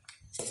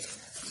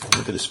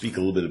I'm going to speak a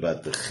little bit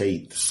about the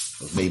Chet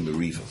of Mei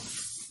Meriva.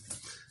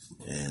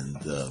 And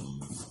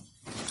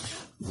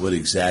what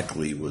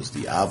exactly was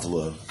the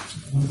Avla,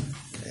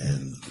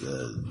 and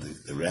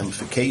the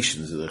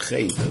ramifications of the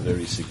Chet are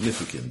very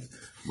significant.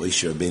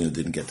 Moshe Rabbeinu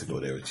didn't get to go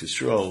to Eretz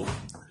Yisrael,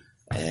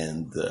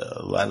 and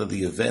a lot of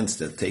the events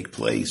that take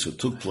place or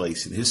took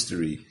place in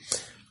history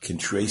can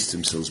trace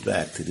themselves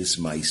back to this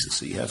Maisa.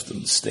 So you have to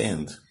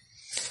understand,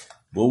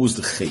 what was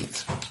the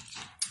Chet?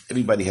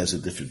 Everybody has a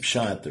different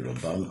pshat. The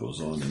Ramban goes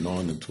on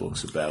and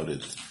talks about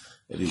it.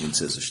 Everyone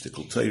says a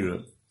shtickle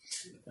Torah.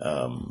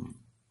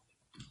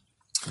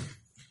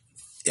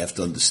 You have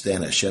to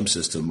understand, Hashem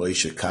says to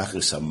Moshe,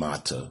 Kachis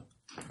hamata,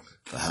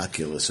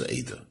 v'hakil es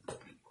ha'eda.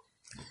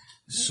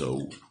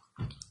 So,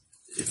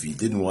 if he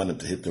didn't want him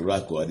to hit the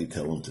rock, why did he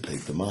tell him to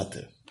take the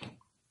mata?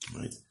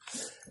 Right?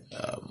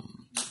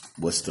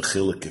 What's the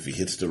chiluk if he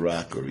hits the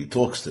rock or he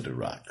talks to the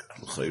rock?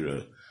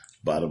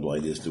 Bottom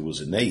line is, there was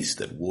a nace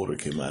that water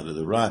came out of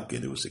the rock,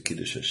 and it was a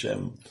Kiddush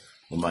Hashem.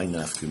 It's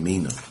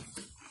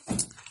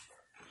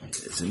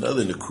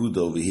another nakuda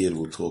over here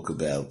we'll talk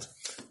about.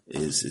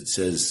 Is it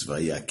says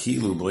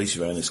Vayakilu Moshe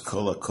Rabbeinu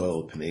kol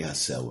hakol pnei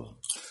hasela.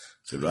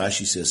 So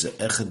Rashi says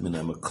Echad min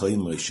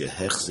hamakoyim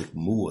shehechzik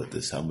muad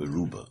is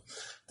hameruba.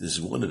 This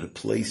is one of the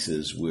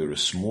places where a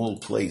small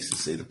place, to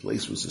say the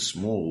place was as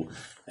small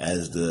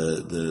as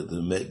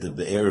the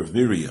Be'er of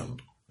Miriam,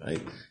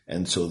 right?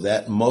 And so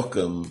that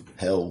Mokum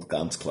held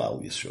Gans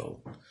Klal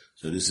Yisrael.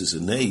 So this is a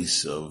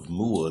nace of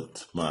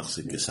Muat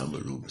Machzik is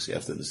Hamaruba. So you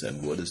have to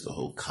understand what is the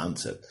whole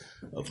concept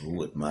of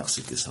Muat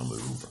Machzik is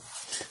Hamaruba.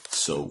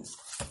 So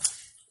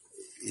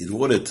in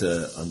order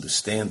to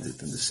understand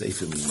it, in the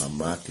Sefer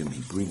Mimamakim,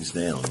 he brings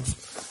down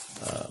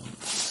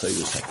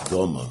Teiras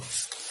Hakdoma.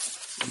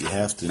 You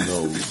have to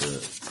know the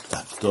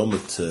Hakdoma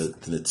to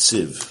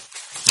Netziv,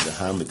 the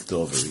Hamik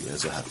Dover. He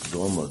has a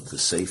Hakdoma to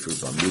Sefer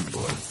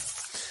Bamidbar.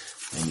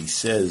 And he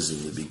says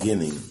in the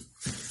beginning,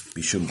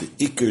 Bishum de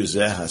Iker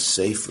Zeh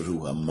HaSefer Hu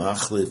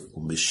HaMachlit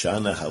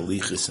Umishana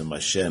Halichis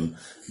HaMashem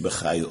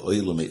B'chai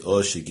Oilu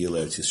Me'or Shegil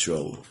Eretz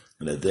Yisrael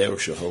and Ader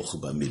Sheholchu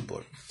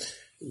Bamidbar.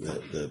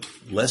 The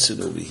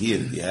lesson over here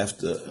that you have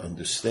to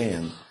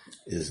understand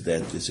is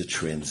that there's a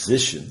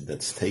transition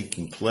that's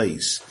taking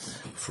place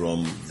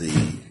from the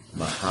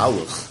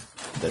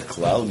Mahalach that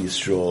Klal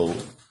Yisrael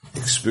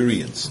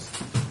experienced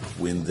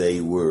when they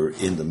were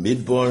in the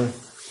Midbar,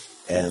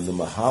 and the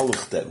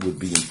Mahalach that would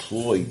be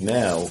employed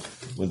now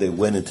when they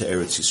went into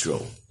Eretz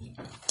Yisrael.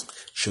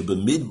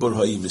 Shebamidbar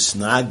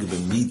ha'imisnag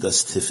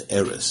b'midas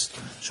tif'eres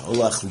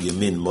sholach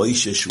liyamin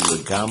Moshe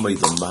shu'legamay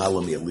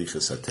l'malam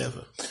yalichas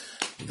hateva.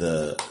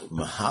 The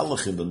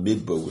Mahalach in the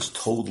Midbar was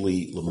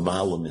totally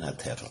l'malam in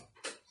hateva,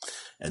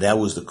 and that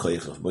was the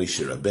koich of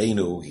Moshe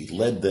Rabbeinu. He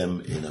led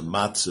them in a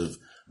matzav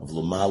of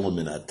l'malam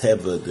in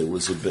hateva. There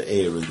was a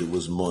be'er, and there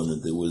was mon,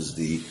 and there was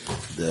the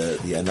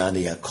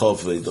anani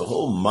hakove. The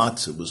whole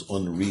matzav was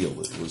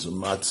unreal. It was a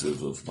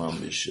matzav of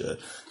mamish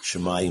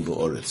shemayim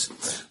v'oretz.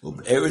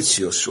 Eretz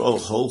Yisrael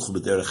holchu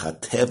b'derech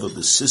hateva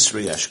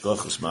b'sisrei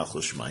hashkochas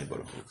machlo shemayim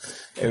baruch hu.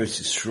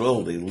 Eretz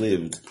Yisrael, they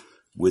lived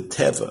with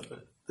teva,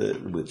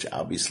 which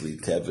obviously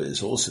teva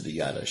is also the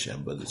Yad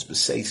Hashem, but it's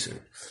b'seiser.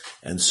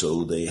 And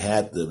so they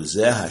had the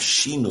Zeh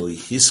HaShinoi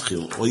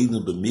Hischil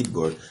Oinu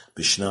B'Midbar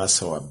B'Shnas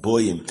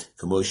HaArboyim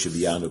K'Moshe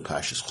V'Yanu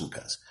Parshas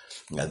Chukas.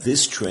 Now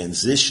this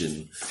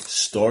transition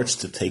starts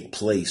to take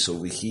place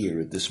over here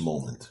at this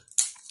moment.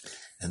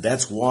 And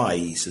that's why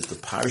he says the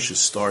Parsha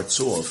starts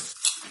off,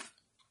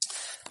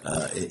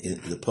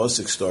 the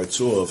Pasuk starts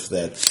off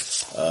that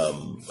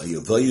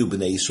Vayovayu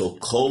B'nei Yisrael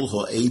Kol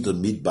Ha'eda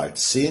Midbar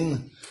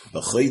Tzin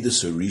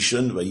V'chodesh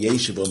Harishon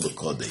V'yeshiv on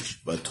B'Kodesh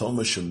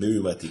V'atoma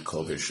Shemirim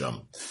V'atikover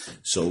Sham.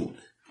 So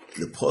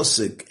the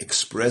Pasuk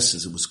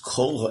expresses it was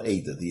Kol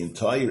Ha'eda, the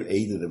entire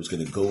Eda that was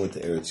going to go into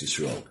Eretz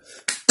Yisrael.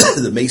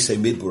 The Meisei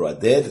Midbar are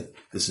dead.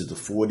 This is the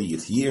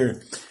 40th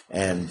year,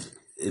 and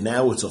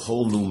now it's a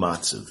whole new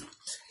matzav.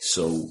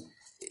 So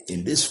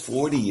in this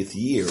 40th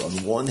year,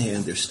 on one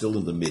hand, they're still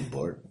in the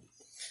Midbar.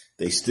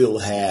 They still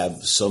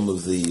have some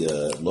of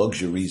the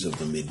luxuries of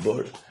the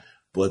Midbar,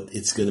 but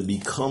it's going to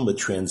become a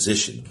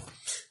transition.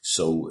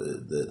 So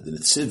the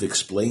Netziv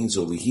explains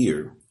over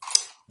here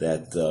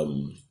that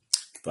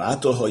they're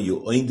about to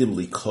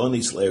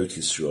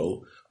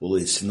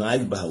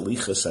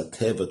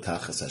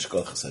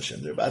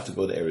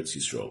go to Eretz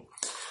Yisrael.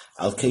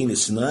 So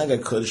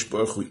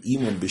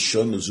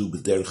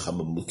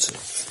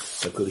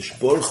HaKadosh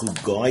Baruch Hu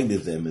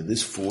guided them in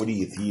this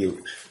 40th year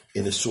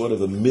in a sort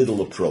of a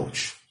middle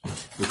approach.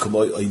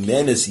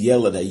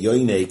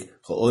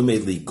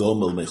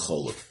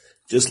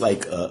 Just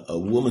like a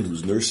woman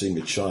who's nursing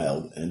a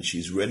child and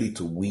she's ready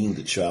to wean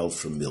the child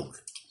from milk.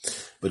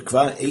 But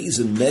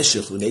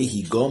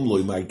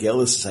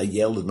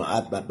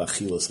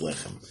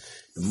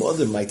the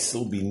mother might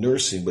still be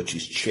nursing, but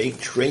she's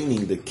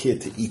training the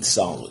kid to eat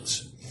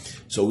solids.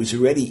 So he's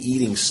already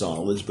eating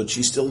solids, but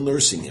she's still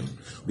nursing him.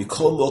 We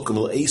call mokum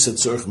eisa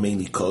tzorch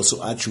meini koso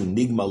achu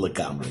nigma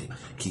legamri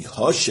ki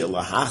hoshe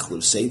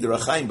lahachlev seder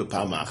achayim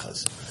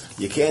b'pamachas.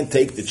 You can't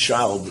take the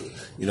child,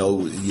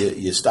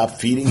 you stop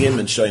feeding him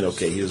and showing,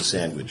 okay, here's a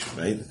sandwich,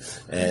 right?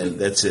 And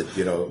that's it,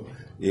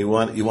 You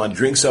want to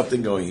drink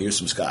something, going, here's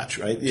some scotch,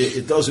 right?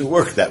 It doesn't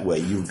work that way.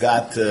 You've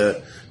got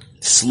to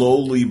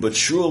slowly but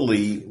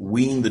surely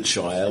wean the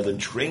child and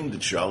train the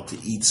child to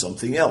eat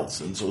something else.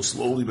 And so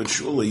slowly but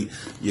surely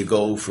you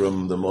go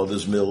from the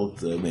mother's milk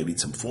to maybe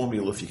some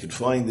formula if you can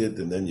find it,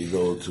 and then you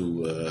go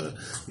to,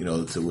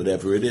 to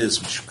whatever it is,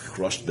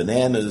 crushed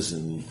bananas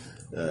and,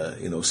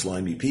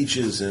 slimy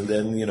peaches, and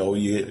then,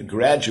 you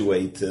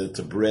graduate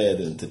to bread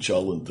and to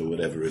cholent or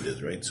whatever it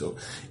is, right? So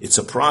it's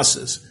a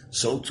process.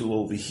 So too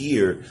over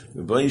here,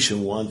 Rebbe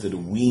Yishim wanted to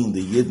wean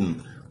the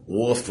Yidden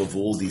off of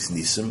all these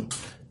nisim,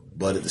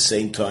 but at the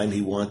same time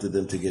he wanted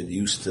them to get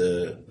used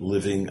to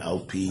living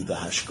al-pi, the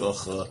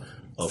hashgacha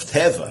of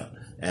Teva,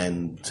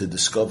 and to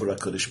discover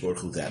HaKadosh Baruch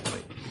Hu that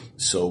way.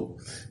 So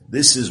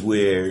this is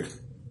where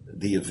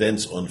the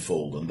events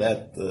unfold. And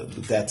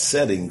that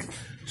setting,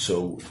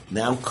 so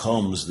now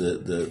comes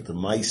the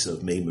mice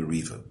of Mei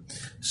Meriva.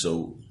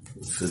 So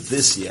for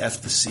this you have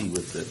to see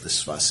what the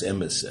Sfas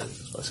Emes says.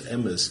 The Sfas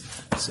Emes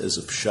says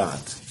of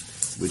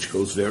Pshat, which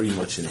goes very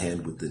much in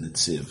hand with the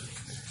Netziv.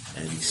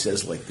 And he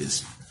says like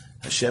this: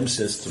 Hashem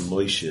says to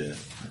Moshe,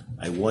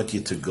 I want you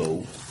to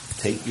go,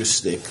 take your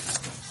stick,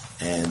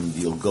 and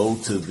you'll go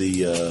to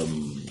the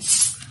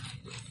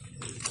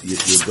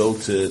you'll go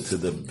to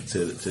the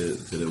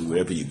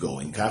wherever you're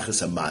going.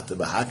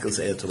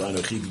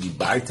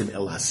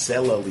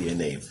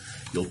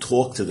 You'll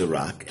talk to the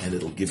rock and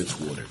it'll give its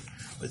water.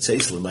 It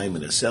says so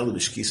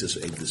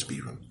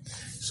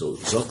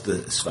Zok the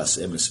Sfas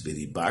Emes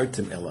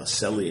B'dibartem el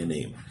hasela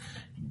yaneim.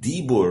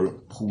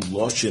 Dibur hu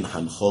loshin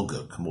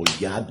hanhoga kamo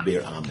yad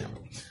ber amim.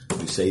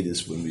 We say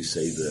this when we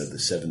say the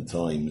 7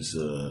 times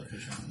Yad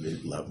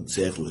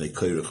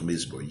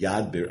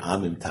ber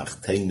amim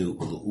tachtenu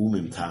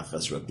u'umim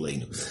tachas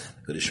ragleinu.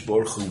 Kadosh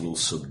Baruch Hu will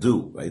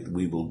subdue, right?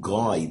 We will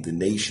guide the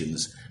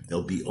nations.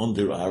 They'll be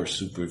under our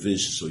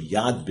supervision. So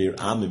Yad ber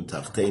amim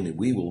tachtenu,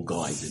 we will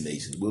guide the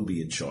nations. We'll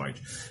be in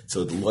charge.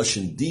 So the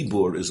lashon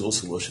dibur is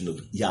also lashon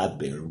of Yad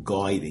ber, of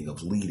guiding,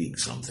 of leading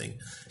something,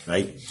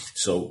 right?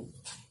 So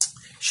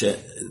the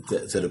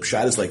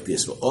pshat is like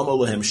this: the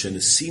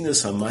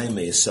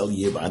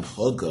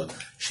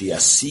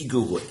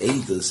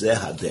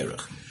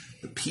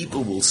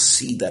people will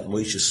see that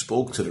Moshe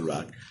spoke to the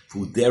rock. The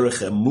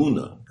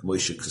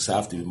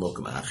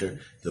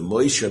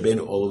Moshe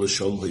Rabbeinu Olav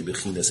Shalom hu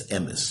bechinas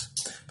emes.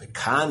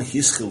 V'kan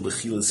hischil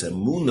bechilas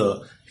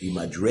emuna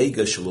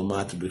v'madrega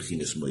shalomata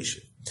bechinas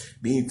Moshe.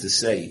 Meaning to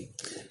say,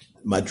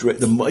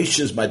 the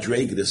Moshe's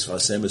madrega, this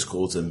Hashem is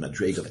called a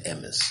madrega of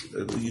emes.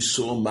 You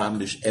saw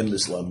Mamdish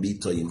emes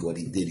lamita in what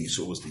he did. He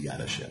saw was the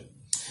Yad Hashem.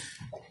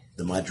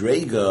 The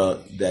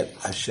madrega that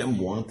Hashem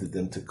wanted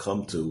them to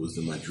come to was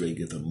the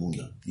madrega of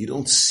Emunah. You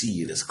don't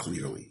see it as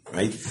clearly,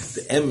 right?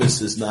 The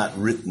emes is not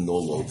written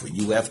all over.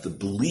 You have to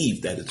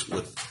believe that it's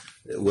what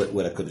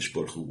HaKadosh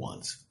Baruch Hu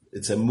wants.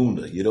 It's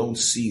Emunah. You don't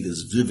see it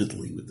as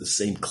vividly with the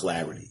same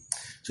clarity.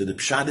 So the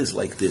pshat is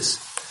like this: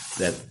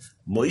 that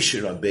Moshe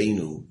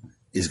Rabbeinu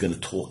is going to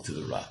talk to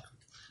the rock.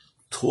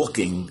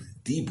 Talking,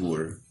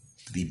 dibur,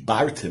 the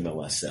bartim el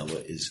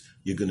hasela, is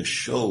you're going to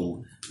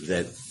show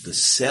that the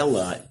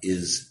sela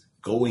is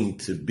going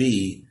to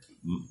be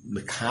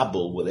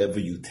mekabel, whatever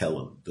you tell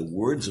him. The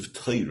words of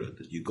Torah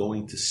that you're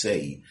going to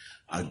say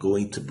are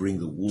going to bring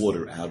the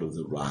water out of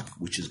the rock,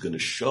 which is going to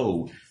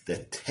show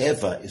that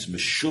Teva is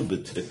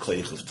meshubed to the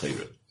koyach of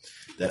Torah.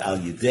 That al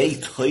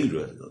yedei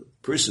Torah, the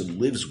person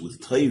lives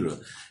with Torah,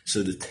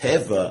 so the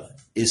Teva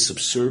is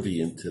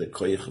subservient to the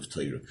koyach of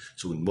Torah.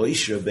 So when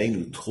Moshe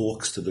Rabbeinu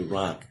talks to the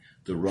rock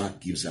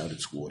gives out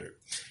its water.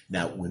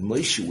 Now, when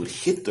Moshe would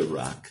hit the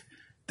rock,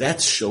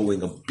 that's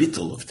showing a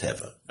bittul of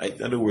Teva, right?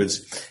 In other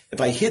words,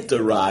 if I hit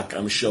the rock,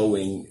 I'm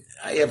showing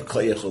I have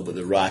koyach over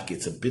the rock.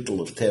 It's a bittul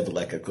of Teva,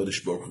 like a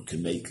Kodesh Baruch Hu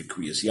can make a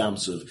Kriyas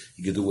Yamsuf.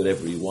 He can do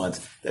whatever he wants.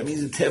 That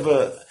means the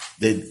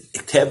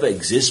Teva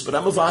exists, but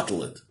I'm a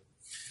vatalit.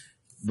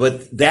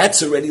 But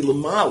that's already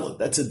Lamala.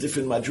 That's a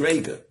different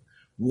madrega.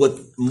 What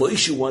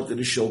Moshe wanted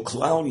to show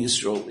Klal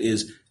Yisrael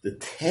is the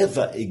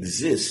Teva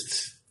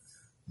exists,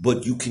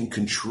 but you can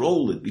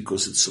control it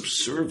because it's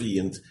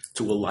subservient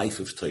to a life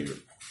of Torah.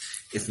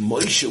 If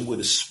Moshe would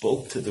have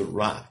spoke to the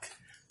rock,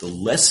 the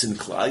lesson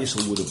Klal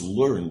Yisrael would have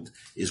learned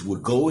is we're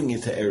going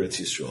into Eretz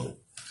Yisrael.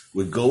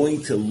 We're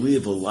going to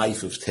live a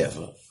life of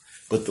Teva,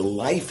 but the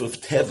life of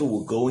Teva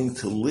we're going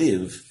to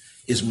live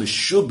is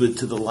meshubed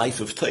to the life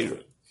of Torah.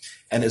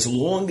 And as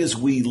long as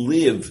we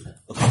live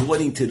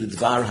according to the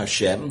Dvar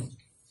Hashem,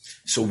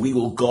 so we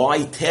will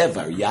guide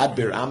Teva, Yad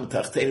Ber Am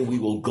Tachtenu, we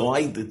will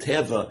guide the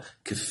Teva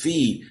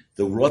kefi,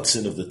 the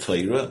Rotzen of the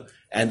Torah,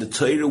 and the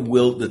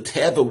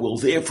Teva will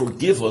therefore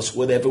give us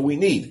whatever we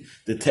need.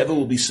 The Teva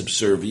will be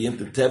subservient,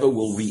 the Teva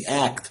will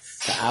react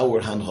to our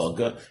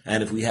Hanhaga,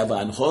 and if we have a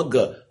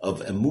Hanhaga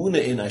of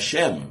Emunah in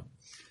Hashem,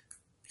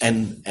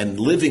 and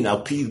living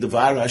al pi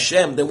devar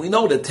Hashem, then we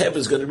know that Teva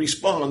is going to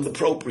respond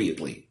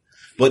appropriately.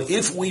 But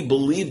if we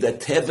believe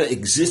that Teva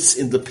exists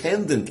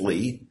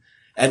independently,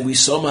 and we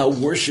somehow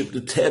worship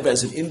the Teva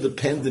as an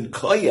independent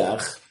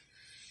koyach,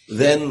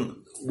 then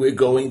we're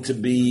going to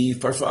be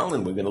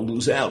farfallen. We're going to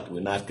lose out.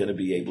 We're not going to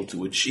be able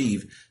to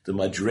achieve the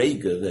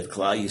madrega that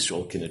Klal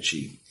Yisrael can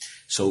achieve.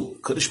 So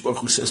Kadosh Baruch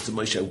Hu says to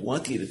Moshe, I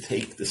want you to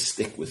take the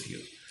stick with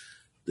you.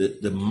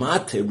 The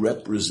mate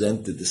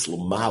represented this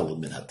lamala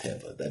min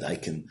hateva, that I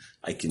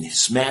can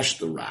smash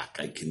the rock,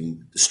 I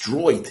can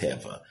destroy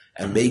teva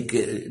and make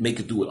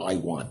it do what I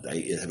want. I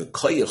have a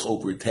koyach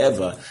over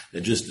teva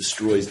that just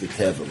destroys the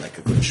teva like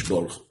a Kadosh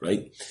Baruch Hu,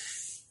 right?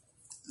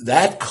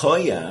 That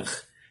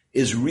koyach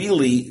is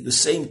really the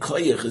same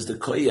koyach as the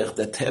koyach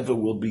that teva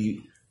will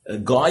be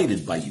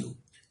guided by you.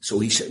 So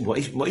he said,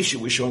 Moshe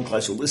was showing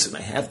Klal, so listen,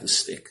 I have the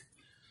stick.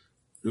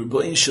 The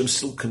Rebbeinu Shem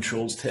still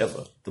controls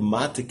Teva. The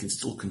Mata can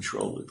still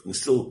control it, can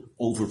still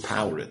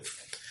overpower it.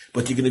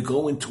 But you're going to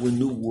go into a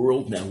new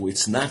world now where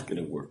it's not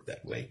going to work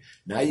that way.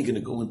 Now you're going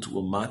to go into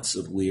a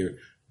matzah where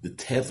the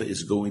Teva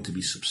is going to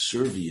be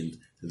subservient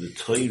to the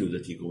Torah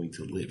that you're going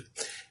to live.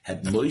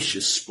 Had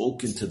Moshe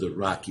spoken to the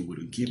rock, he would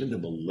have given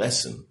them a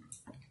lesson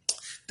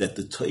that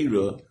the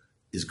Torah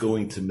is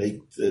going to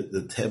make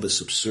the Teva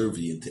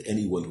subservient to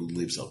anyone who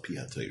lives al pi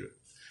HaTorah.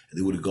 And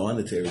they would have gone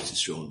into Eretz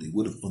Yisrael and they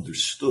would have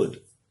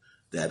understood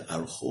that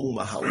our whole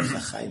Mahalach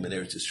HaChaim in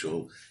Eretz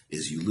Yisrael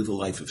is you live a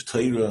life of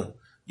Torah,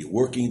 you're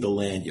working the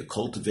land, you're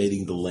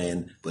cultivating the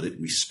land, but it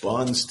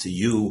responds to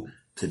you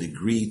to the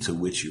degree to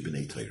which you're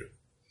B'nai Torah.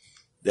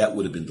 That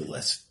would have been the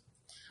lesson.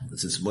 But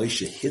since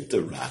Moshe hit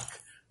the rock,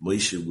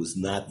 Moshe was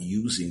not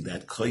using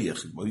that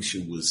koyach.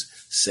 Moshe was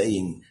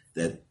saying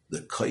that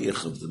the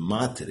koyach of the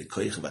Mata, the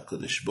koyach of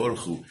HaKadosh Baruch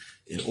Hu,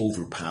 in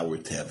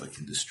overpowered Teva,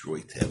 can destroy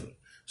Teva.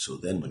 So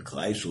then when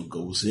Klal Yisrael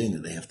goes in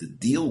and they have to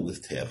deal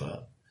with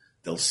Teva,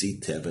 they'll see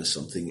Teva as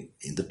something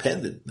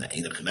independent. Now,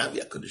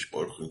 HaKadosh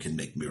Baruch Hu can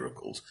make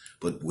miracles,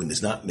 but when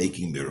it's not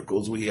making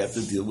miracles, we have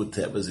to deal with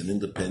Teva as an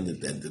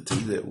independent entity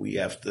that we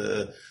have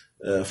to,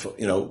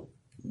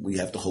 we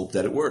have to hope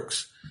that it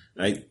works,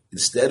 right?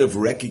 Instead of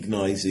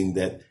recognizing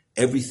that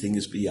everything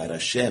is biyad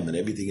Hashem and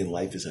everything in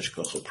life is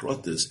hashkacha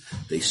pratis,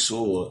 they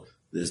saw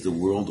there's the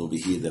world over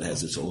here that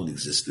has its own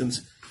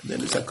existence, and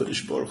then it's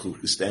HaKadosh Baruch Hu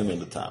who stand on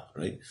the top,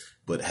 right?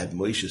 But had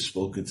Moshe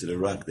spoken to the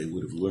rock, they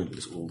would have learned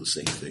it's all the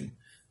same thing.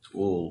 It's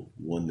all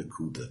one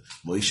nakuda.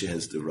 Moshe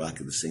has the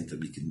rock at the same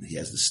time. He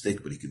has the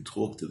stick, but he can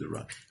talk to the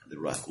rock, and the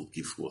rock will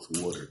give forth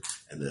water,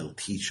 and they'll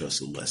teach us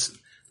a lesson.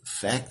 The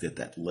fact that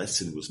that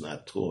lesson was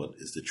not taught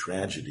is the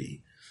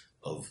tragedy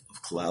of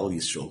Klal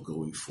Yisrael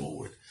going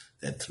forward.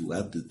 That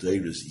throughout the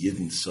Deiros,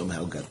 Yidden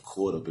somehow got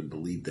caught up and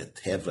believed that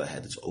Teva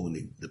had its own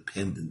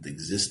independent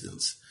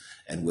existence.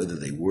 And whether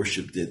they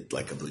worshipped it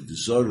like Avodah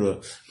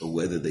Zarah, or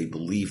whether they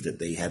believed that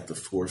they had to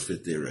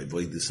forfeit their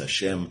Avodas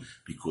Hashem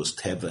because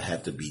Teva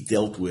had to be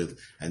dealt with,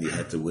 and you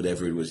had to,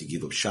 whatever it was, you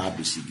give up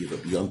Shabbos, you give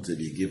up Yom Tov,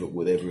 you give up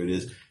whatever it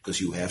is,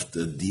 because you have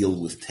to deal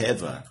with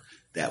Teva.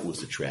 That was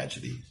the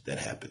tragedy that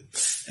happened.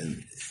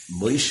 And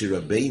Moshe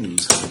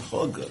Rabbeinu's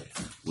Haga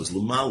was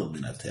L'mala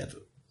min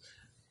HaTeva.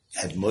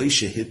 Had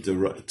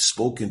Moshe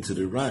spoken to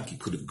the rock, he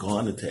could have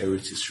gone into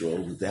Eretz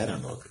Yisrael with that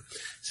Haga.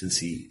 Since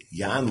he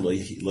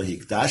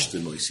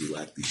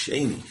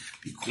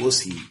because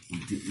he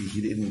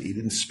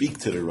didn't speak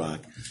to the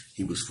rock,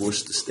 he was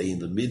forced to stay in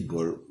the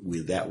Midbar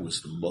where that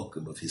was the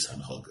mokum of his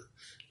Hanhaga.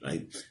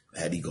 Right?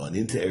 Had he gone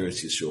into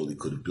Eretz Yisrael, he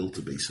could have built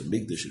a Beis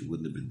Hamikdash. It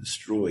wouldn't have been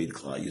destroyed.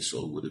 Klal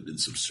Yisrael would have been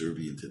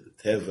subservient to the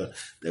Teva,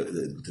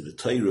 to the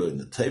Torah, and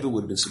the Teva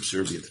would have been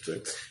subservient to the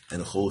Torah,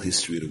 and the whole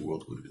history of the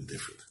world would have been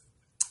different.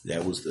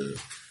 That was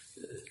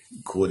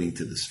according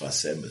to the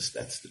Sfas Emes,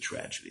 that's the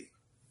tragedy.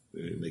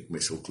 Make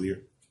myself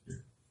clear? Yeah.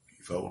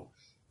 You follow?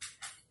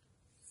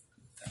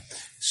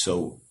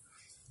 So,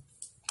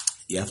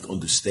 you have to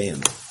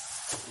understand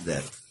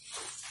that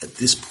at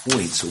this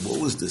point, so what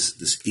was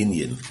this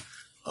Indian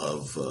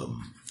of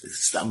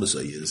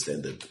Stamasa? You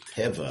understand that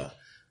Teva,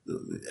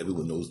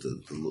 everyone knows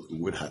the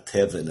word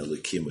HaTeva and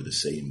Elikim are the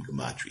same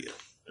gematria,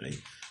 right?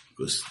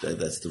 Because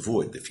that's the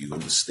void. If you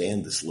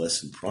understand this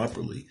lesson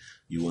properly,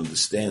 you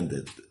understand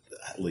that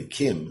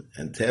Elikim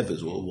and Teva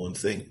is all one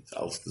thing. It's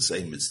all the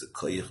same. It's the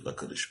Koyach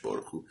HaKadosh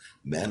Baruch Hu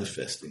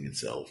manifesting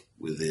itself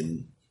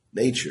within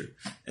nature.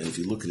 And if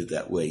you look at it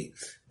that way,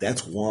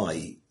 that's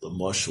why the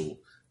Mashal,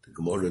 the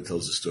Gemara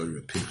tells the story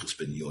of Pinchas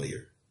ben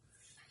Yoyer.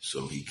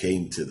 So he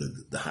came to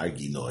the Har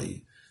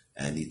Ginoi,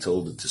 and he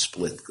told it to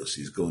split because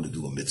he's going to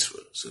do a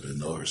mitzvah. So the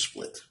Noah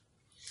split.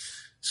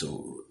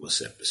 So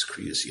Wasepes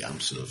Kriyas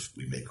Yamsov,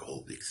 we make a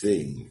whole big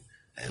thing.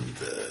 And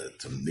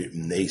to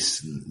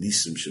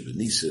Nisim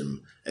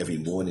Shabanisim, every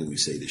morning we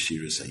say the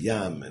Shiras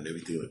Hayam and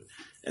everything.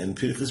 And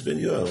Pinchas ben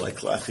Yoel, like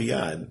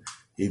Lachiyad,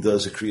 he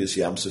does a Kriyas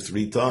Yamsov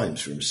 3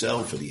 times for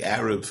himself, for the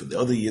Arab, for the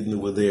other Yidden who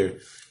were there,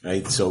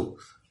 right? So,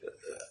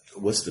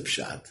 what's the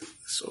pshat?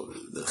 So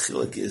the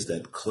chiluk is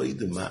that Koy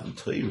de Matan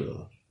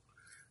Torah,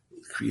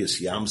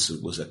 Kriyas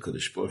Yamsov was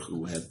HaKadosh Baruch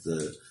Hu had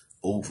the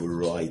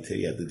override.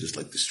 He had to just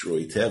like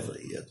destroy Teva.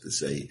 He had to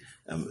say,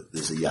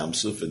 there's a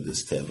Yamsuf and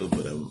there's Teva,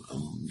 but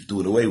I'm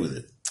doing away with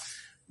it.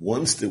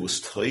 Once there was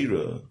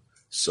Torah,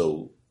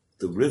 so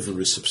the river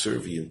is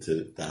subservient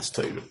to Das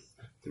Torah.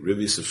 The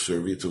river is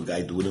subservient to a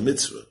guy doing a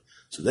mitzvah.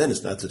 So then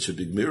it's not such a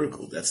big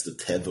miracle. That's the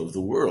Teva of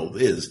the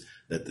world, is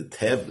that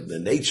the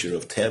nature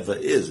of Teva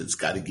is, it's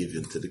got to give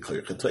in to the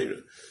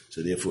Torah.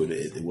 So therefore,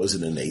 it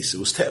wasn't an ace, it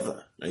was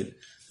Teva, right?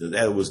 So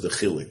that was the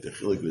Chilik. The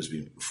Chilik was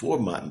before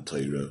Matan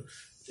Torah,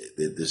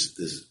 there's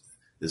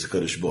a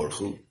Kadosh Baruch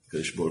Hu.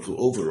 Kadosh Baruch Hu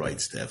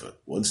overrides Teva.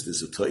 Once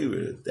there's a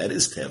Torah, that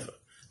is Teva.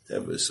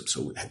 Teva is,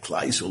 so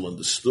Klal Yisrael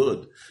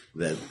understood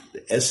that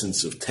the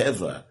essence of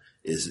Teva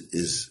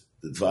is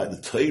the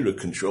Torah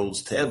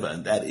controls Teva,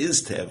 and that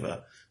is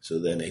Teva. So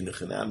then,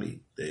 Einachanami,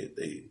 they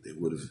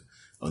would have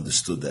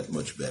understood that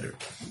much better.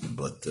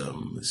 But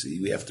see,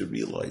 we have to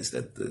realize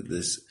that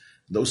there's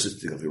no such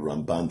thing. Like the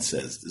Ramban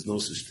says, there's no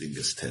such thing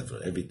as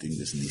Teva. Everything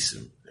is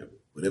Nisim.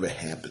 Whatever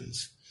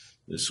happens.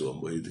 So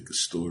I'm reading a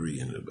story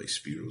in by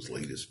Spiro's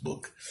latest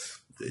book.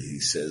 That he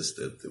says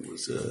that there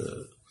was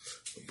a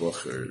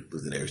Bacher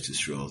with an Eretz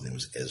Yisrael. His name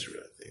was Ezra,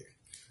 I think,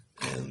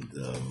 and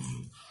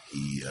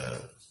he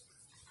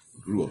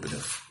grew up in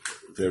a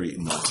very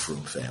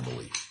not-from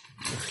family.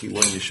 A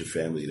Chilonish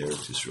family in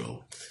Eretz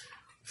Yisrael.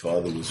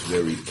 Father was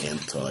very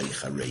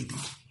anti-Haredi.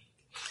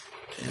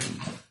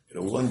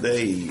 And one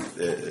day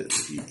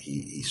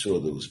he saw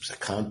there was a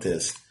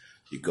contest.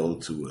 You go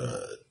to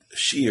a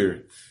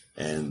shiur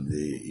and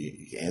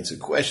he answered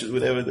questions,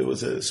 whatever. There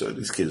was so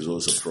these kids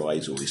always a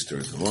prize, always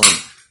turned them on.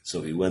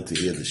 So he went to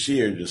hear the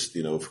shiur just,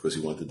 because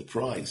he wanted the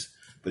prize.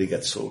 But he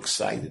got so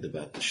excited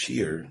about the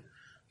shiur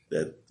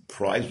that the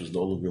prize was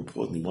no longer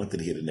important. He wanted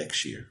to hear the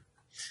next shiur.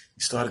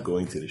 He started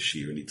going to the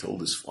shiur and he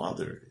told his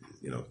father,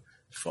 his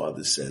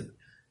father said,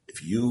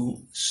 if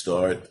you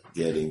start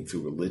getting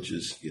too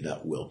religious, you're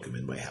not welcome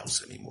in my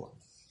house anymore.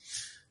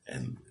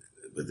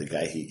 But the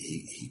guy,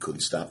 he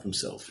couldn't stop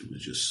himself. He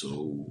was just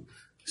so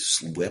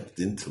swept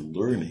into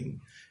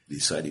learning. He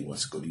decided he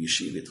wants to go to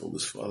yeshiva. He told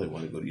his father, I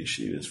want to go to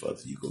yeshiva. His father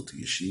said, you go to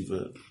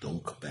yeshiva,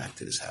 don't come back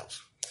to this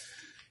house.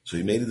 So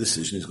he made a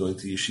decision, he's going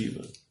to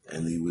yeshiva.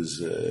 And he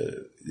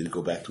didn't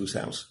go back to his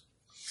house.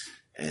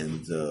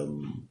 And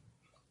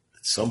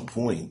at some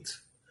point,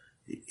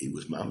 he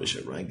was mamish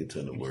at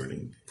Rangaton of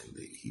learning, and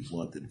he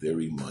wanted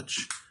very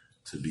much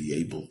to be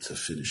able to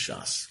finish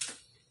Shas.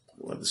 He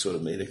wanted to sort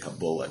of make a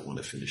Kabbalah, I want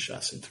to finish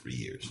Shas in 3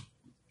 years.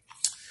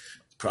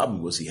 The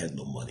problem was he had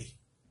no money.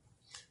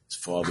 His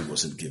father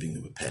wasn't giving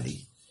him a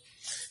penny.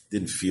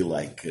 Didn't feel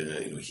like,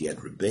 he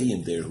had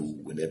rebellion there who,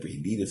 whenever he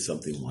needed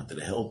something, wanted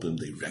to help him.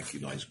 They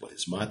recognized what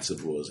his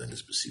matzav was and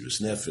his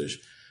Besiras Nefesh,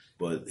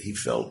 but he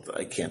felt,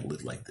 I can't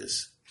live like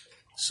this.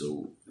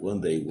 So one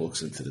day he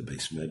walks into the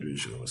Beis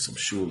Medrash or some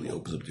shul, he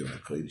opens up the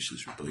Yoram HaKodesh,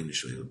 says, Rebbeinu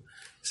Shalom.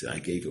 He said, I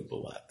gave up a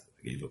lot.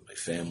 I gave up my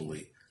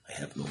family. I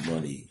have no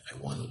money. I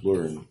want to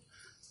learn.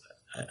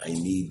 I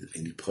need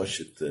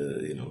Pashut,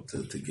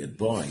 to get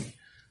by.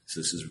 So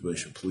he says, Rebbeinu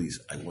Shalom, please,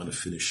 I want to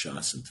finish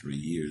Shas in 3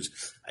 years.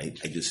 I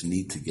just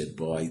need to get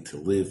by to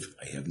live.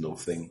 I have no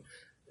thing.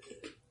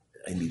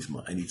 I need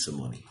some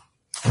money.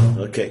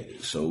 Okay,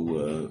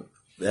 so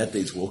that day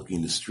he's walking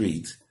in the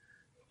street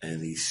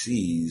and he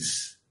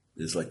sees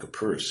there's like a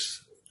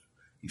purse.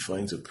 He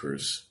finds a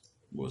purse,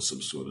 or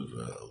some sort of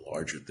a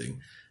larger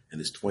thing, and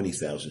there's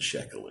 20,000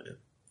 shekel in it.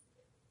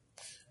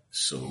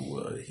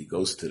 So he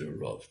goes to the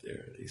Rav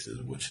there. He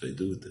says, what should I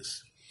do with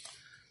this?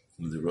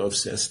 And the Rav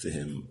says to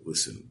him,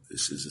 listen,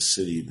 this is a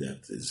city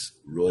that is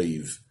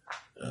roiv,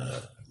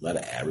 a lot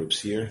of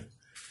Arabs here.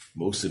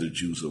 Most of the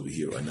Jews over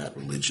here are not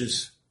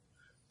religious.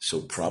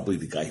 So probably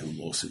the guy who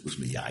lost it was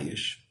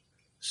Miyayish.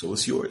 So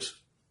it's yours.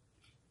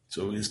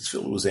 So his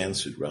tefillah was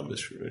answered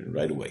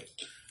right away.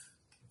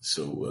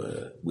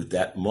 So with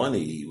that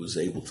money, he was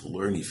able to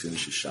learn. He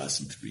finishes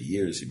Shas in 3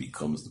 years. He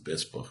becomes the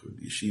best bacher of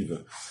the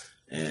yeshiva.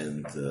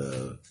 And,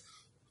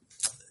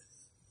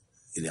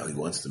 he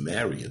wants to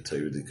marry a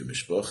Torah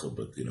mishpacha,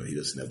 but, he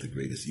doesn't have the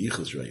greatest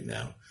yichus right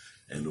now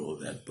and all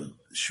that. But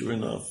sure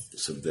enough,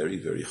 it's a very,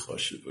 very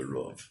chashuv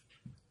Rav.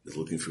 He's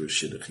looking for a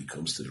shidduch. He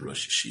comes to the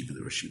Rosh Yeshiva.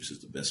 The Rosh Yeshiva says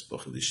the best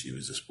bacher of the yeshiva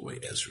is this boy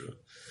Ezra.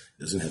 He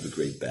doesn't have a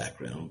great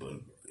background,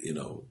 but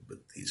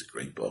he's a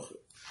great bacher.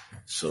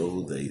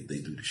 So they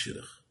do the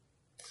shidduch.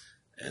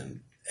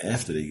 And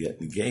after they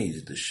get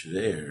engaged, the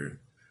shver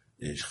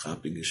is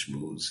chapping a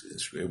shmooze. The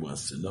shver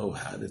wants to know,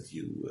 how did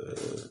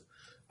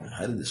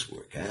this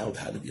work out?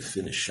 How did you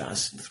finish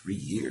Shas in 3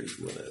 years?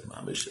 What a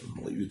mamish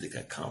and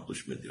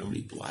accomplishment. You know how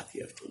many blot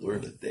you have to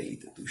learn a day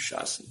to do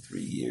Shas in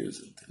 3 years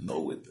and to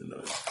know it.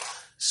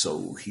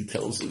 So he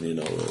tells them,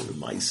 the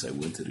mice, I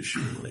went to the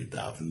shul and I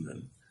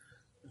davened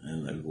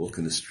and I walk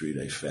in the street,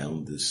 I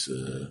found this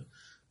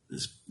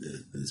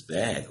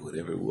bag,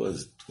 whatever it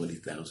was,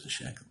 20,000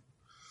 shekel.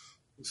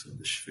 So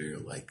the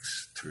shver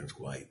turns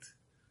white.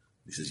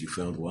 He says, you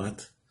found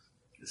what?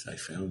 He says, I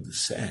found the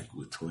sack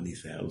with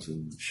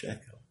 20,000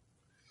 shekel.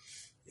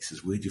 He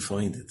says, where'd you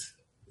find it?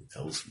 He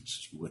tells him,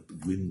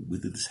 when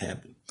did this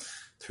happen?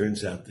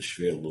 Turns out the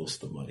shver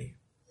lost the money.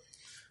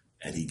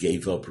 and he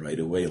gave up right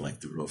away,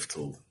 like the Rav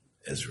told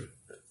Ezra.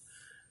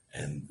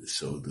 And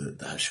so the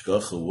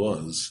hashgacha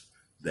was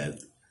that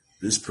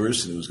this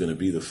person who was going to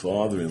be the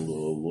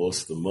father-in-law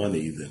lost the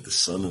money that the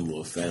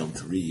son-in-law found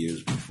 3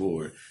 years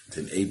before to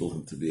enable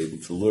him to be able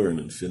to learn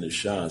and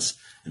finish Shas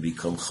and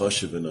become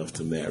chashiv enough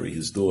to marry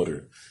his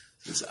daughter.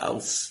 It's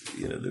aus,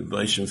 the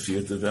Vaisham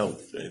feared the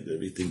Welt, right?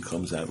 Everything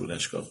comes out with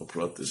hashgacha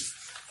pratis,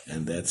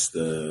 and that's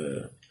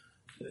the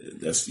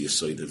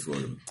Yesod for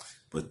him.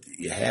 But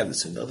you have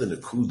this another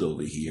nakud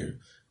over here,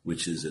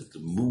 which is that the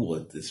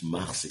muad, this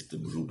machzik, the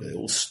meruba, they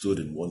all stood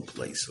in one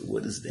place. So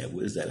what is that?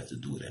 What does that have to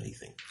do with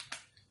anything?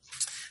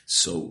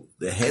 So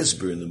the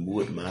hesber in the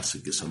muad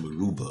machzik is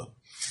meruba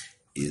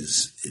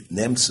is it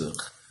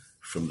nemtzach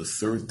from the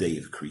third day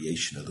of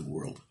creation of the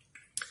world.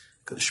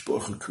 Kadosh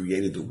Baruch Hu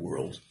created the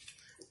world,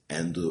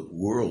 and the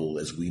world,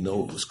 as we know,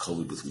 was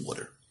covered with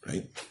water,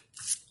 right?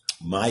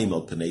 Mayim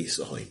al panei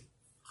sahoy.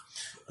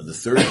 On the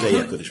third day,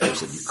 HaKadosh Baruch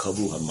Hu said,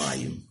 "Yikavu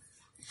hamayim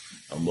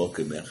al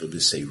mokem echad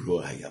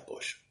v'seiruah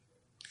hayabosh."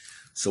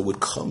 So what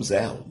comes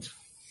out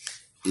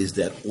is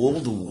that all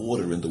the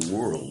water in the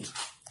world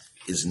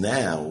is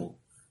now,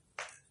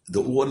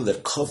 the water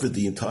that covered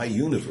the entire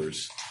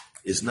universe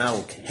is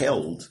now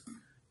held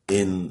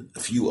in a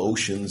few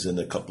oceans and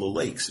a couple of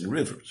lakes and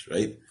rivers,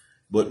 right?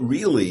 But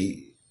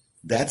really,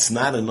 that's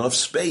not enough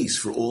space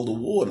for all the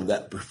water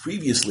that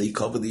previously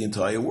covered the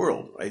entire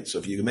world, right? So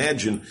if you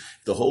imagine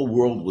the whole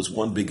world was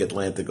one big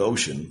Atlantic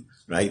Ocean,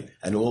 right?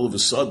 And all of a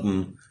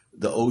sudden,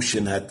 the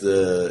ocean had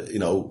to,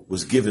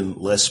 was given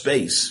less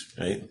space,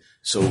 right?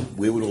 So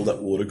where would all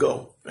that water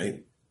go,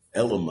 right?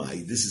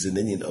 Elamai, this is an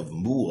Indian of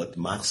muat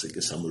machzik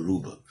es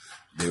hamaruba.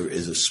 There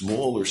is a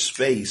smaller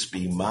space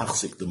being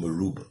machzik the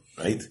maruba,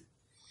 right?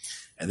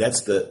 And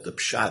that's the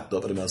pshat.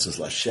 David Amel says,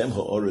 Lashem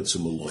ha'oretz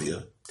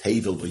u'maloya,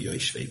 tevel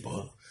v'yoshvei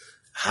ba.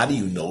 How do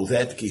you know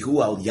that?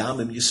 Kihu al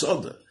yamim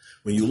yisoda.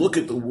 When you look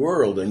at the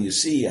world and you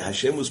see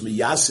Hashem was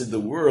miyasid the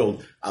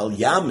world al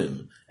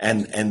yamim,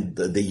 and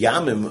the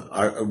yamim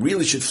are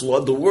really should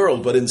flood the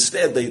world, but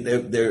instead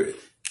they're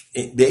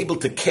able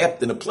to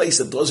kept in a place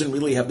that doesn't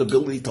really have the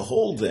ability to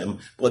hold them,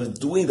 but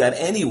doing that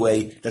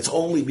anyway, that's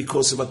only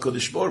because of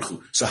HaKadosh Baruch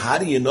Hu. So how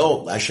do you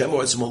know? Hashem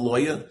ha'oretz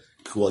u'maloya,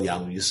 kihu al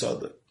yamim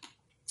yisoda.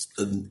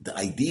 The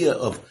idea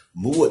of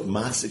muat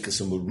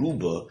masikas and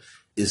maruba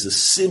is a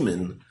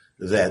siman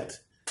that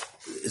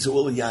it's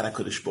all a yad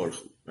HaKadosh Baruch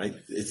Hu, right?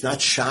 It's not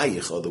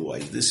shayich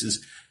otherwise. This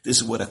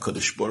is what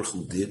HaKadosh Baruch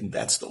Hu did, and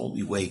that's the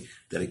only way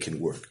that it can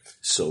work.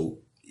 So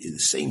the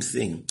same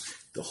thing,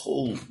 the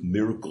whole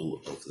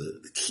miracle of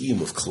the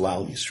kiyum of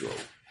Klal Yisrael,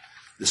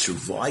 the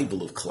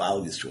survival of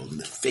Klal Yisrael in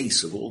the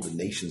face of all the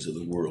nations of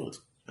the world,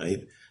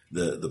 right?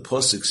 The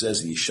pasuk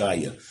says in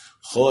Yeshaya,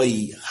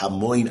 Hoi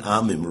hamoin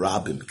amim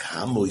rabim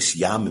kamois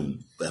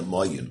yamim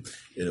b'hamoyim.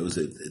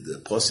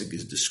 The pasuk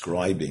is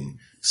describing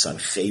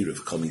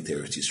Sancheiriv coming to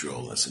Eretz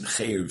Yisrael. And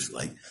Sancheiriv,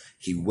 like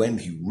he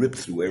ripped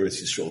through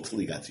Eretz Yisrael till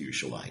he got to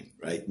Yerushalayim,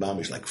 right?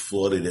 Mamish like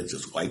flooded it,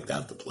 just wiped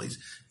out the place.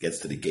 Gets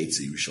to the gates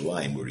of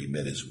Yerushalayim where he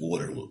met his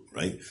Waterloo,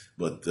 right?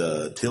 But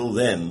till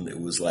then, it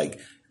was like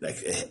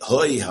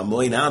Hoi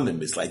hamoin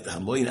amim. It's like the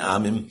hamoin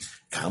amim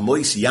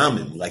kamois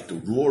yamim, like the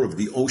roar of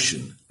the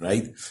ocean,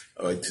 right?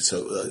 All right.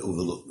 So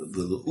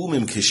the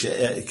umim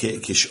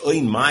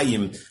kishoin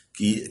mayim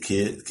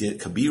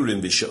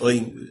kabirim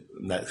v'shoin.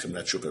 I'm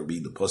not sure if I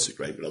read the pasuk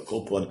right, but I'll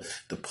call upon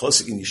the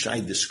pasuk in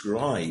Yeshai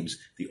describes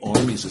the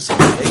armies of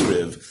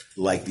Sancheiriv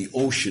like the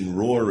ocean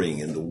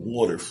roaring and the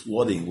water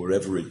flooding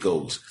wherever it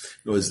goes.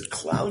 In other words, the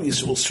Klal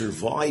Yisrael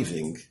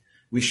surviving.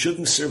 We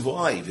shouldn't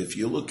survive. If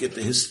you look at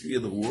the history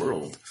of the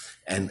world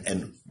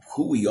and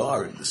who we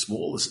are, the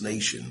smallest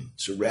nation,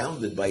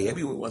 surrounded by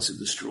everyone who wants to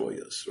destroy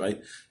us,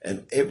 right?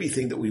 And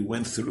everything that we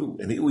went through,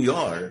 and here we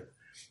are.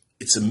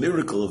 It's a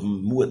miracle of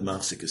muad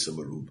machzikas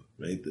amaruba,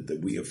 right?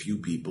 That we are few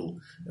people,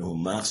 and who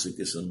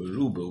machzikas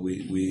amaruba, we're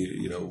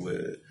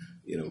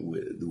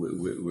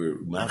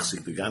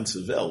machzik the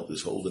ganze Welt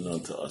is holding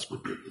on to us,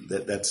 but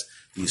that's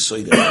the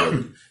yesod of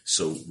it.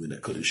 So when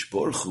HaKadosh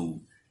Baruch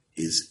Hu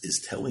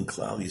is telling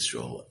Klal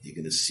Yisrael, you're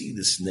going to see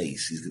this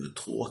nace. He's going to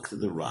talk to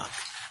the rock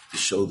to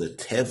show that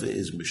Teva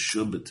is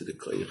meshubah to the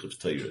koyach of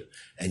Torah,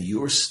 and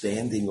you're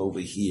standing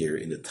over here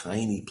in a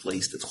tiny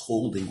place that's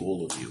holding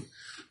all of you.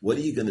 What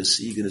are you going to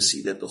see? You're going to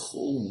see that the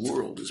whole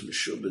world is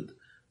meshubed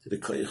to the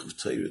koyach of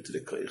Torah, to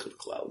the koyach of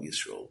Klal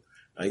Yisrael,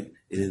 right?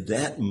 And in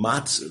that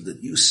matzah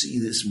that you see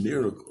this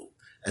miracle,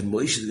 and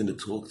Moshe is going to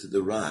talk to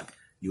the rock,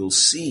 you'll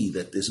see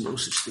that there's no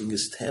such thing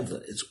as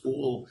Teva. It's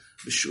all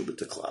meshubed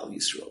to Klal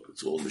Yisrael.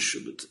 It's all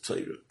meshubed to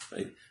Torah,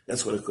 right?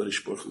 That's what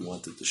HaKadosh Baruch Hu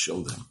wanted to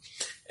show them.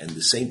 And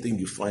the same thing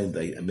you find,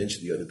 I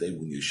mentioned the other day,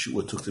 when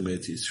Yeshua took them to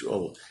Eretz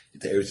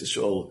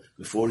Yisrael,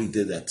 before he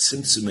did that,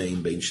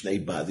 Simtzimein bein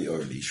shnei badi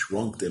or, he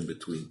shrunk them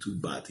between two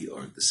badi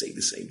or, to say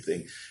the same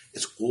thing.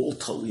 It's all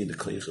totally in the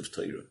koyach of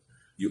Torah.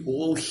 You're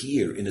all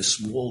here in a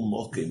small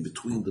mokim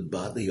between the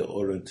badi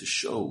or to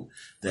show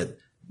that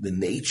the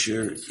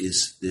nature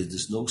is,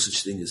 there's no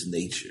such thing as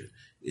nature.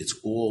 It's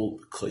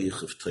all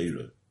koyach of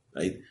Torah.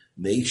 right?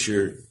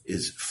 Nature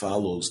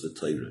follows the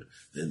Torah.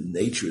 And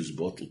nature is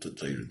bottled to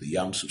Torah. The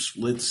Yam Suf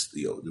splits,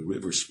 the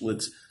river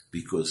splits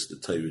because the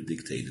Torah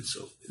dictated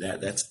so.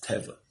 That's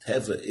Teva.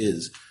 Teva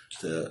is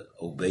to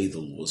obey the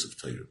laws of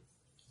Torah.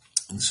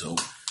 And so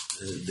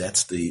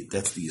that's the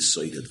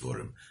Yesod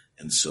Dvarim.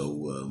 And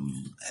so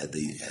had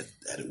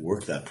it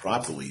worked out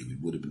properly, we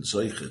would have been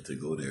Zoicha to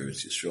go to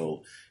Eretz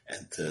Yisrael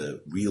and to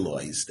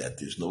realize that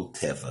there's no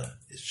Teva.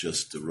 It's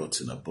just the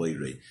Rotz and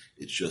Aboire.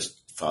 It's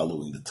just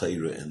following the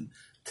Torah. And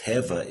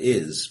Teva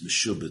is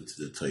Meshubet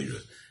to the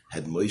Torah.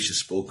 Had Moshe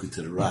spoken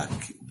to the rock,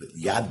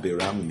 Yad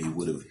Be'eramim, he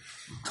would have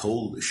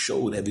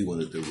showed everyone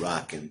that the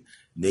rock and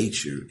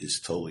nature is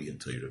totally in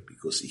Torah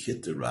because he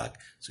hit the rock.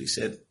 So he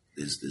said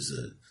there's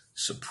a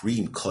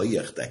supreme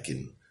koyach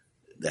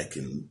that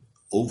can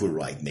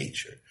override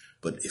nature.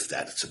 But if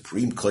that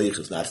supreme koyach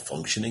is not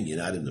functioning, you're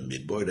not in the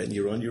midbar, then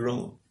you're on your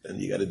own. Then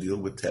you got to deal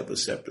with Teva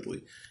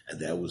separately. And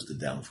that was the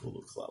downfall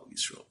of Klal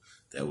Yisrael.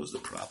 That was the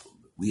problem.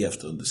 We have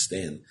to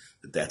understand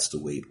that that's the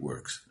way it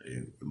works.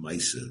 The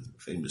Maisa,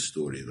 famous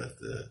story that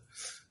the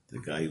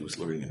guy who was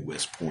learning in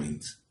West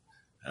Point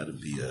how to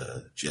be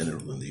a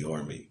general in the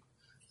army.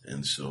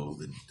 And so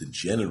the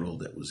general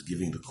that was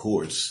giving the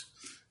course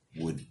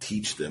would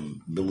teach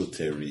them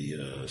military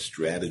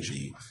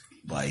strategy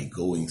by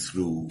going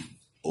through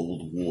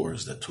old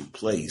wars that took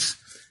place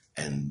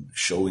and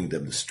showing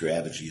them the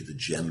strategy of the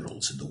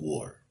generals in the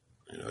war.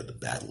 The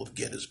Battle of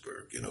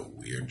Gettysburg,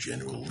 where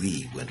General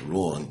Lee went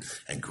wrong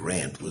and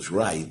Grant was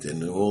right,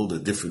 and all the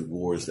different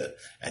wars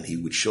and he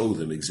would show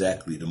them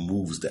exactly the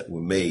moves that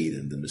were made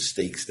and the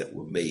mistakes that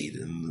were made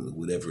and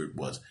whatever it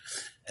was.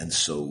 And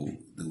so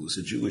there was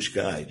a Jewish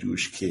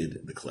kid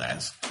in the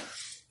class,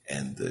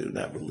 and they're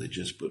not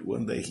religious, but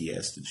one day he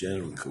asked the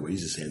general, he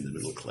raised his hand in the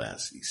middle of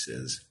class. He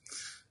says,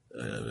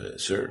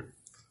 sir,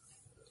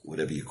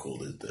 whatever you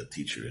call it, the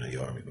teacher in the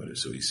army, whatever.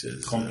 So he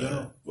says,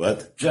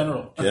 what?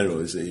 General.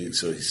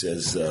 So he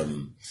says,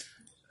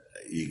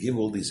 you give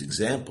all these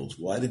examples.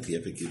 Why did he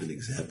ever give an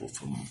example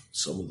from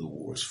some of the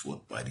wars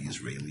fought by the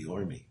Israeli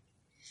army?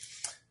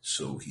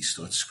 So he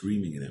starts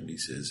screaming at him. He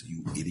says,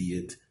 you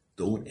idiot,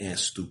 don't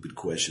ask stupid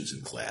questions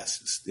in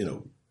classes.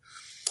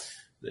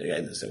 I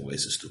understand why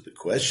it's a stupid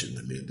question.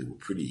 I mean, there were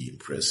pretty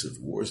impressive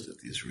wars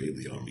that the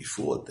Israeli army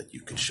fought that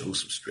you could show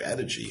some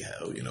strategy,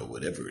 how,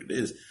 whatever it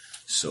is.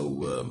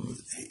 So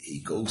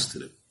he goes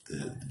to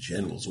the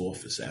general's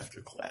office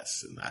after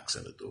class and knocks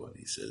on the door and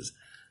he says,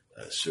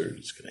 sir, I'm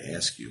just going to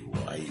ask you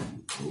what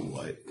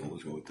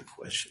was wrong with the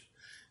question?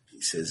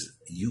 He says,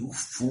 you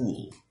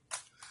fool.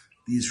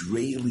 The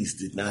Israelis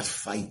did not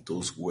fight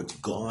those wars.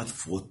 God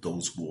fought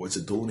those wars,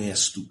 and don't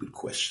ask stupid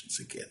questions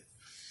again.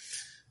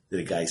 Then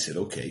the guy said,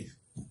 okay,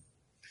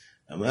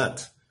 I'm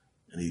not.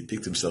 And he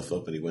picked himself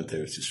up and he went to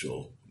Eretz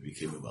Yisrael and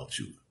became a Baal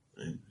Tshuva.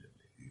 Right?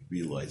 He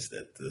realized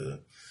that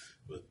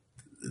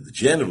the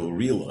general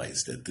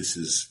realized that this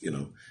is,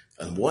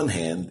 on one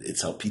hand,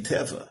 it's Al Pi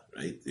Teva,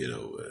 right?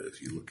 If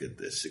you look at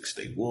the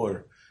 6-Day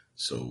War,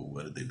 so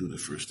what did they do the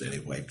first day? They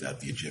wiped out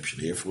the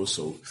Egyptian Air Force.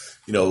 So,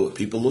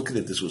 people look at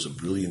it, this was a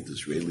brilliant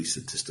Israeli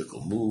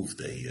statistical move.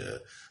 They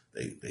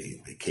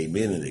came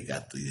in and they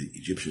got the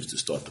Egyptians to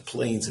start the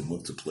planes, and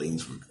once the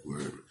planes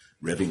were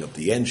revving up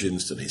the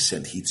engines, so they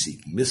sent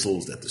heat-seeking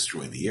missiles that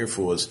destroyed the Air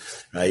Force,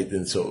 right?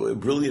 And so a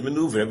brilliant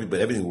maneuver,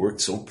 everything worked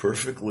so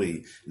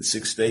perfectly. In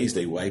 6 days,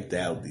 they wiped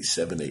out these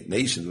 7-8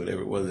 nations,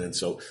 whatever it was. And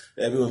so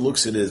everyone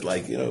looks at it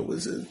like, it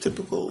was a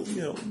typical,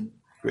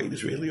 great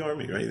Israeli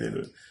army, right?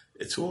 And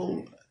it's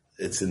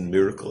a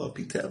miracle of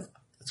Teva.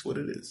 That's what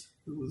it is.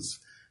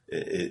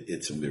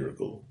 It's a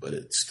miracle, but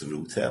it's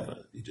through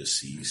Teva. You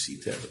see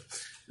Teva.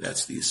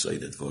 That's the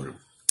Yesod Dvarim.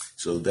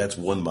 So that's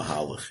one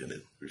mahalach in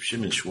it. Rav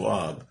Shimon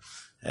Schwab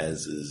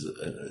has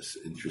an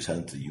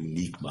interesting,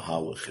 unique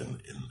mahalach,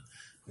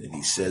 and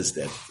he says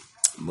that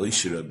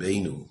Moshe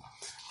Rabbeinu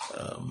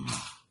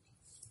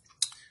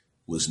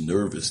was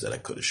nervous that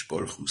HaKadosh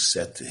Baruch Hu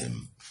said to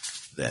him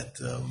that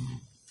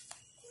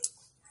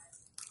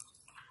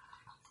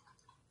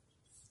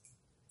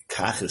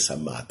Kaches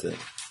Hamata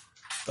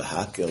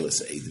v'hakel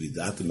es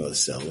eidridatim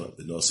al-sela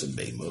v'nosem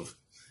beimov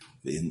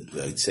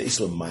Moshe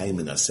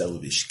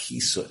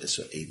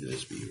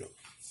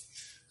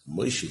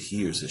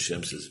hears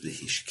Hashem says,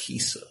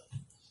 V'hishkisa,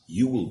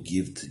 you will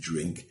give to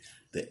drink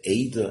the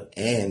Ada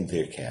and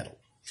their cattle.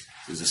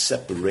 There's a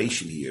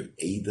separation here of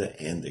Ada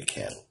and their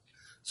cattle.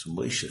 So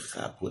Moshe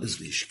Chap, what does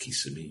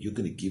V'hishkisa mean? You're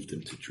going to give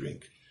them to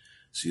drink.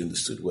 So you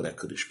understood what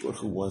HaKadosh Baruch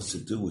Hu wants to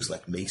do is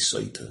like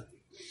Meisaita.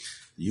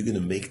 You're going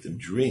to make them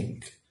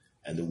drink,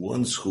 and the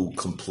ones who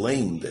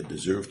complain that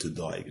deserve to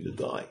die are going to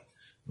die.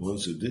 The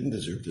ones who didn't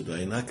deserve to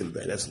die are not going to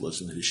die. That's a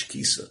lesson of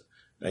Hishkisa,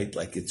 right?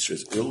 Like it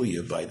says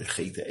earlier by the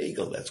Cheta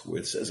Egel, that's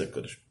where it says that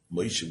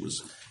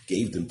Moshe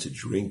gave them to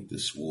drink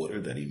this water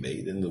that he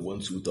made, and the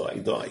ones who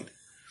died.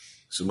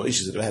 So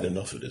Moshe said, I had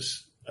enough of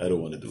this. I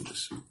don't want to do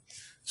this.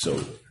 So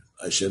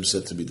Hashem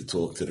said to me to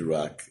talk to the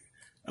rock.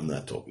 I'm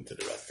not talking to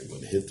the rock. I'm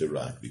going to hit the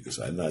rock because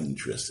I'm not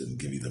interested in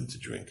giving them to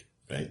drink,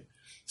 right?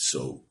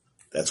 So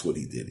that's what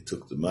he did. He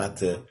took the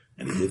mata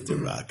and he hit the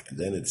rock. And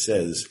then it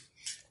says,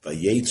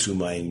 Vayetzu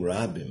mayim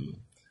rabim,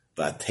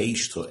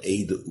 v'ateish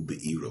to'eda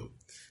ube'iram.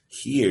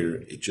 Here,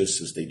 it just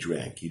says they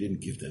drank. He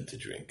didn't give them to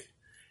drink.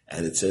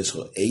 And it says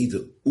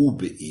ho'eda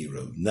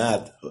ube'iram,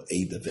 not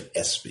ho'eda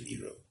ve'es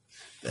be'iram.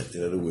 That,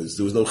 in other words,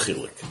 there was no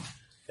chiluk.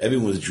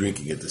 Everyone was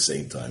drinking at the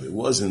same time. It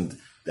wasn't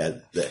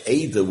that the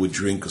Ada would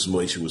drink because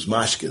Moshe was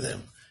mashke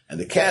them, and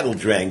the cattle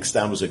drank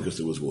stammer because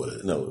there was water.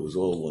 No, it was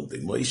all one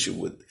thing.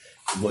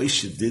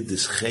 Moshe did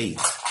this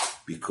chait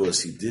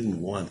because he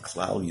didn't want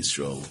Klal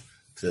Yisrael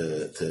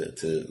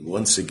to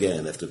once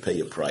again have to pay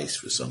a price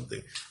for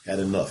something. Had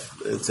enough.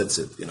 That's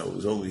it. It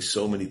was only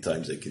so many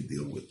times they could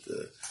deal with.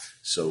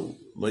 So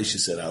Moshe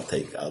said,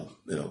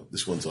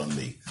 this one's on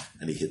me,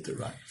 and he hit the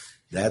rock.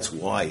 That's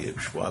why if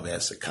Schwab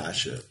asks a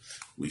kasha,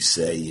 we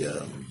say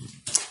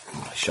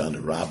Shana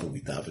Rabbah,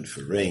 we daven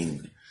for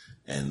rain,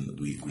 and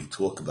we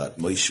talk about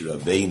Moshe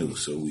Rabbeinu.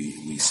 So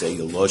we say a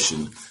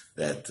lashon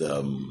that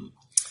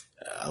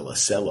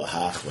alasela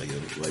hach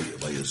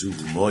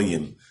vayazuvu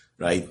moyim,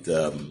 right?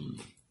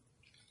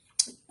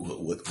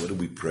 What do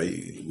we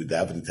pray? We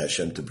daven to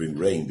Hashem to bring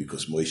rain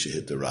because Moshe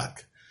hit the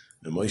rock.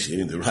 And Moshe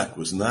hitting the rock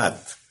was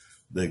not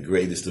the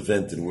greatest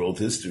event in world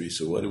history.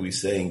 So what are we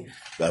saying?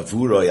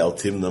 Bavuroi al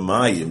timna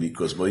mayim,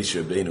 because Moshe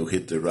Rabbeinu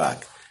hit the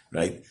rock,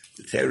 right?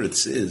 The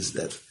teretz is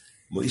that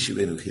Moshe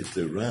Rabbeinu hit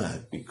the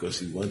rock because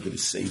he wanted to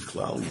save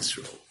Klal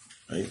Yisrael,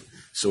 right?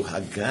 So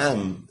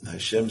Hagam,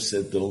 Hashem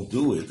said, don't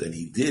do it, and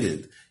he did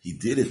it. He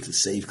did it to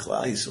save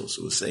Klal Yisrael.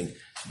 So we're saying,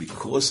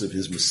 because of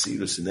his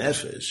Mesiras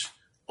Nefesh,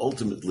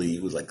 ultimately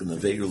it was like a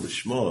Neveir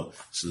Lishma,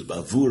 so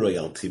Bavuroi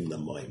al timna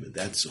mayim, and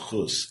that's a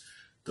chus,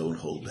 don't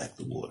hold back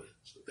the water.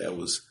 So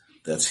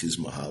that's his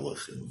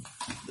mahalach, and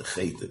the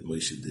chait that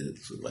Moshe did,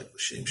 so like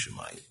L'Shem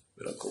Shemayim.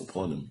 But I'll call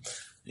upon him.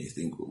 And I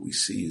think what we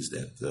see is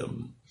that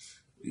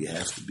we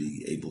have to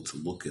be able to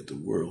look at the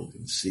world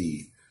and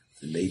see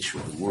the nature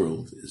of the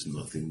world is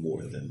nothing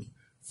more than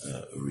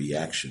a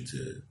reaction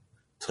to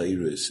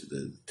Torah,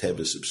 the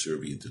Teva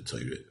subservient to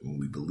Torah. And when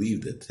we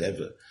believe that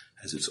Teva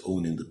has its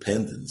own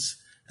independence,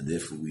 and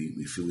therefore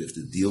we feel we have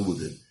to deal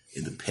with it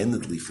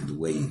independently from the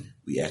way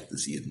we act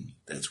as Yidden,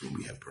 that's when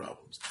we have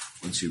problems.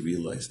 Once you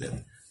realize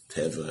that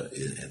Teva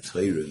and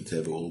Torah and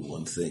Teva are all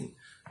one thing,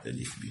 then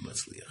you can be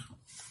Matzliach.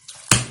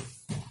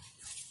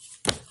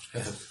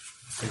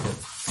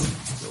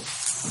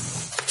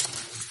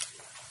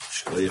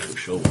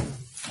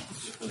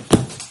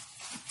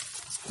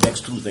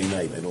 Next Tuesday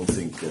night, I don't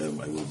think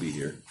I will be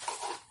here.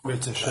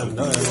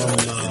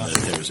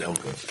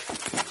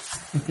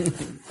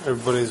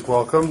 Everybody's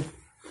welcome.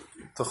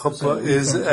 The chuppah is